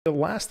The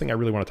last thing I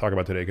really want to talk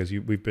about today, because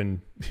we've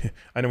been,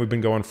 I know we've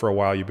been going for a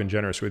while. You've been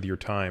generous with your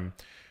time.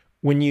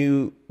 When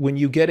you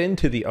get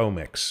into the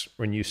omics,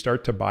 when you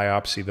start to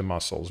biopsy the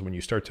muscles, when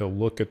you start to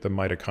look at the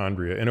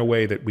mitochondria in a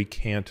way that we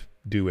can't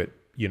do it,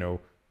 in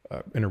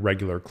a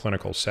regular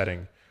clinical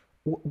setting,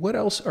 what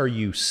else are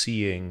you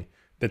seeing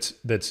that's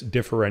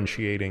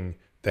differentiating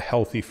the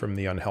healthy from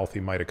the unhealthy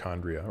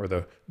mitochondria, or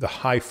the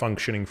high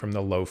functioning from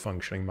the low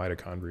functioning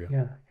mitochondria?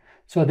 Yeah.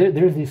 So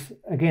there's this,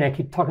 again, I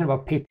keep talking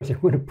about papers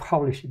and we're going to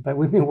publish it, but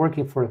we've been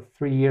working for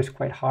 3 years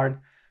quite hard.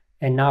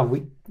 And now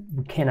we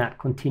cannot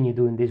continue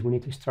doing this. We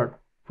need to start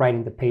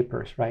writing the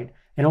papers, right?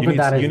 And all the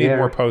data is there. You need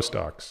more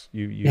postdocs.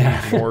 You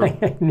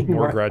need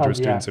more graduate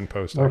students and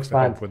postdocs to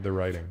help with the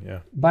writing. Yeah.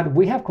 But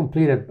we have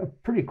completed a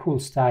pretty cool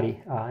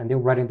study, and they're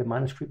writing the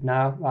manuscript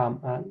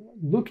now,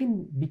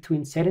 looking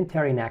between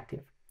sedentary and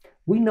active.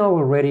 We know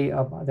already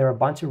there are a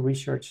bunch of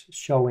research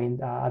showing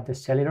at the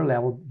cellular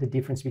level the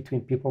difference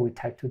between people with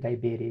type 2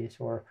 diabetes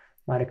or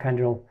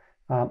mitochondrial,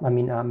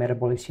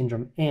 metabolic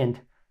syndrome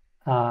and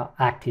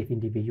active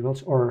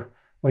individuals or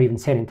even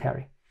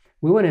sedentary.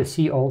 We want to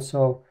see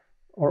also,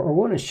 or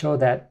want to show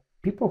that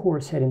people who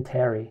are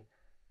sedentary,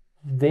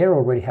 they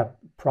already have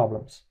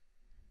problems.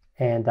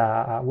 And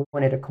we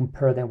wanted to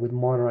compare them with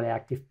moderately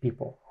active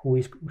people who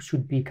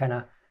should be kind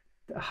of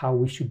how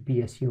we should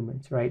be as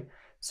humans, right?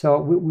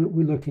 So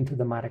we looked into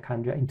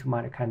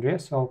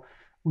mitochondria. So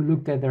we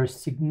looked at there's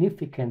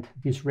significant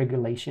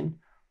dysregulation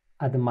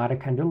at the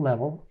mitochondrial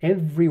level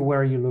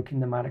everywhere you look in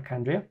the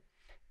mitochondria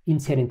in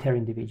sedentary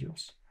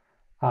individuals.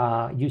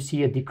 You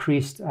see a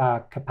decreased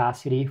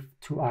capacity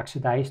to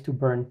oxidize, to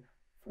burn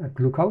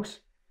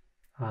glucose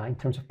in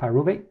terms of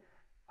pyruvate,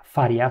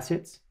 fatty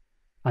acids,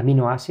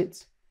 amino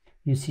acids.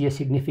 You see a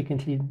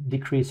significantly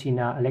decrease in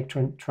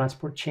electron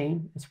transport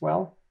chain as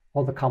well,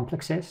 all the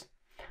complexes.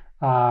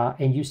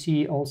 And you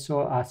see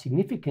also a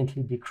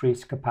significantly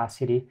decreased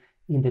capacity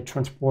in the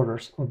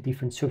transporters of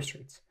different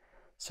substrates.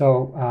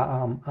 So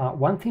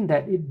one thing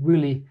that it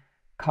really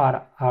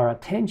caught our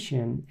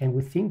attention, and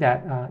we think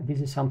that this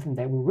is something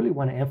that we really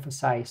want to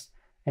emphasize,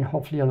 and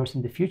hopefully others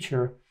in the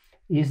future,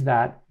 is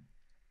that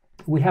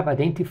we have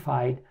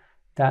identified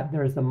that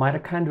there is the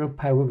mitochondrial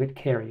pyruvate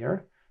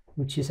carrier,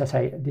 which is, as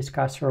I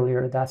discussed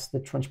earlier, that's the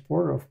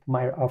transporter of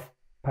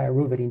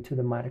pyruvate into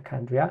the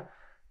mitochondria,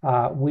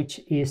 which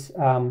is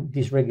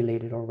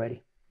dysregulated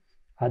already,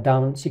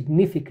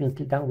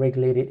 significantly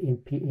downregulated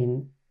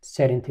in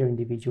sedentary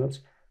individuals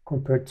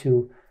compared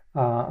to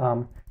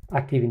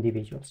active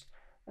individuals.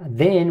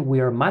 Then we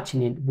are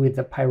matching it with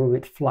the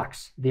pyruvate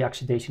flux, the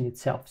oxidation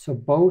itself. So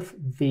both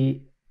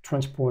the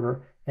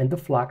transporter and the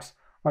flux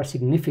are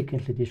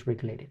significantly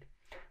dysregulated.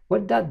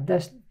 What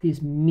does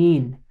this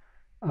mean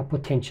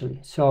potentially?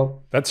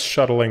 So that's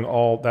going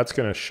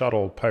to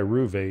shuttle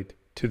pyruvate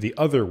to the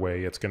other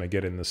way it's going to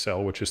get in the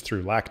cell, which is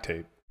through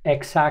lactate.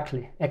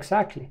 Exactly.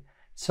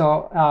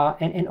 So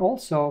and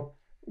also,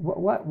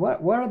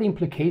 what are the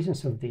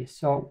implications of this?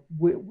 So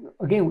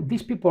again,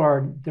 these people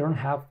they don't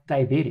have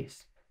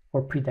diabetes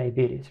or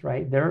pre-diabetes,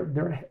 right?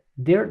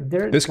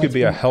 This could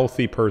be a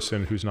healthy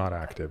person who's not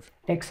active.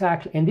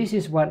 Exactly, and this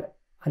is what,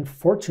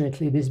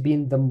 unfortunately, this has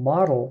been the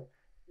model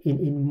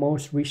in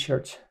most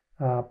research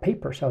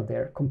papers out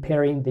there,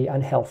 comparing the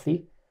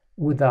unhealthy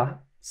with a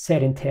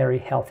sedentary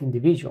healthy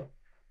individual,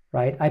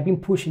 right? I've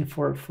been pushing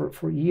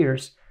for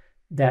years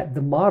that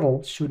the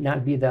model should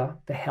not be the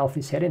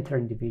healthy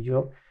sedentary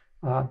individual,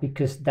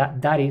 because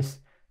that is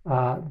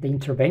the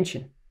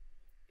intervention.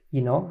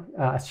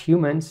 As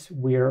humans,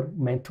 we're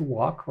meant to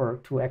walk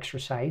or to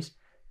exercise.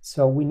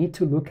 So we need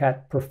to look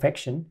at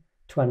perfection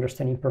to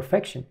understand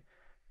imperfection.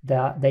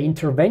 The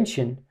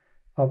intervention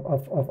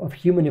of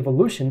human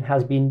evolution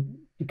has been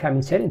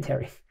becoming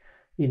sedentary,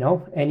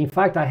 and in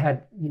fact, I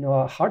had,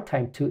 a hard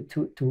time to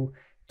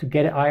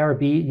get an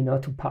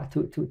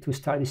IRB, to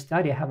start this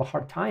study. I have a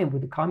hard time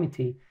with the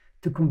committee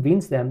to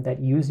convince them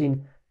that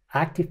using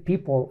active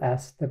people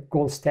as the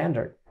gold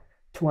standard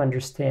to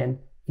understand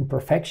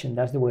imperfection,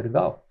 that's the way to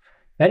go.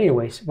 But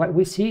anyways, what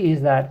we see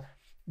is that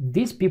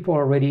these people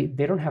already,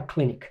 they don't have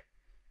clinic,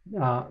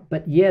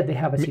 but yeah, they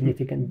have a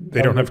significant.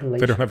 They don't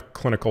have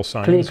clinical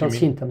signs. Clinical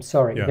symptoms.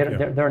 Sorry, yeah,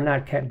 they're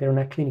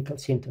not clinical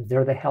symptoms.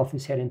 They're the healthy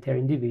sedentary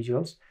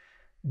individuals,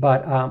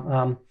 but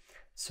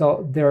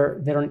so they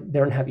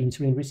don't have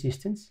insulin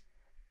resistance,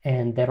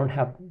 and they don't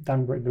have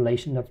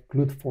downregulation of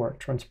GLUT4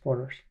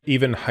 transporters.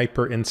 Even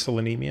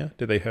hyperinsulinemia?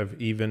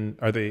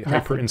 Are they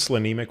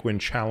hyperinsulinemic when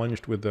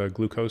challenged with the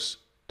glucose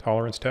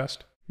tolerance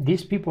test?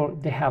 These people,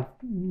 they have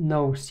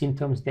no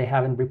symptoms. They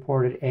haven't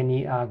reported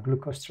any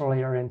glucose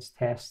tolerance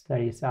test that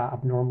is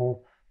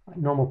abnormal,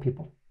 normal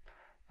people.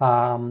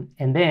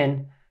 And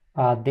then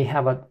they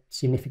have a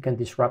significant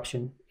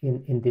disruption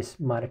in this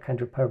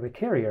mitochondrial pyruvate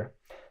carrier.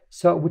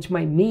 So, which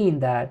might mean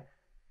that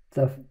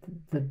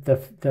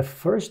the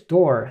first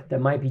door that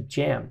might be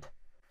jammed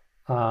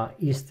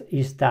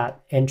is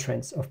that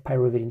entrance of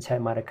pyruvate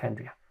inside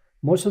mitochondria.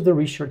 Most of the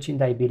research in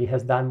diabetes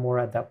has done more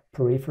at the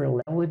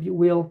peripheral level, if you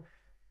will,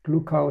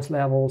 glucose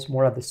levels,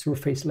 more at the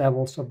surface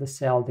levels of the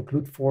cell, the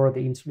GLUT4,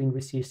 the insulin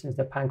resistance,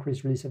 the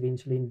pancreas release of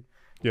insulin,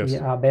 Yes.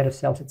 the beta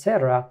cells,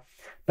 etc.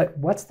 But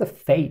what's the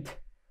fate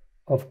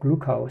of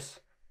glucose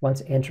once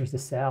it enters the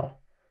cell,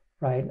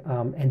 right?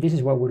 And this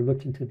is what we're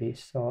looking to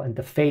this. So, and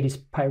the fate is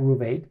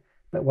pyruvate.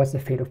 But what's the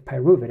fate of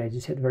pyruvate? As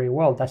you said very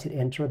well, does it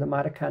enter the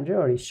mitochondria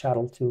or is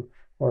shuttled to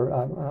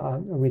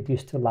or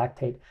reduced to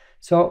lactate?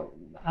 So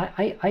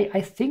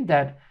I think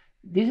that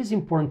this is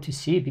important to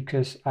see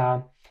because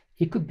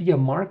it could be a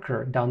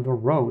marker down the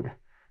road.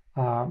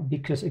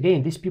 Because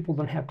again, these people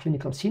don't have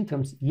clinical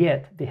symptoms,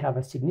 yet they have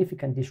a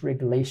significant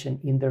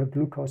dysregulation in their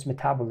glucose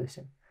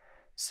metabolism.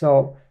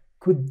 So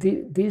could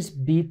this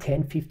be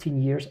 10,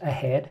 15 years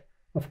ahead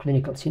of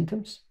clinical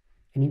symptoms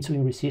and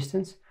insulin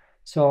resistance?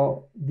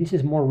 So this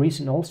is more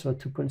reason also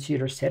to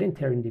consider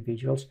sedentary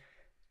individuals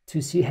to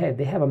see, hey,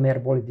 they have a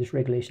metabolic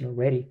dysregulation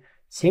already.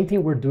 Same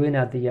thing we're doing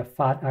at the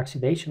fat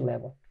oxidation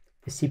level.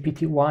 The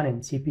CPT1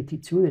 and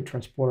CPT2, the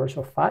transporters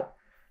of fat,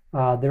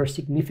 they're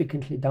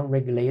significantly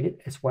downregulated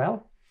as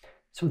well.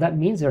 So that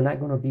means they're not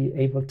going to be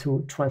able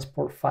to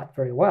transport fat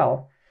very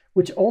well,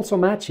 which also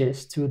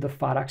matches to the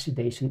fat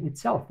oxidation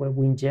itself, where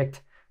we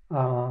inject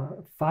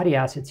fatty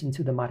acids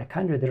into the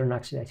mitochondria that are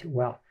oxidized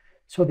well.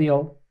 So they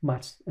all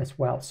match as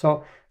well.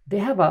 So they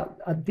have a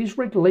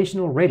dysregulation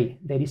already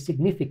that is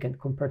significant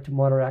compared to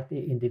moderate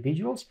active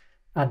individuals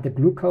at the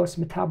glucose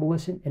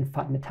metabolism and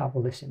fat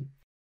metabolism.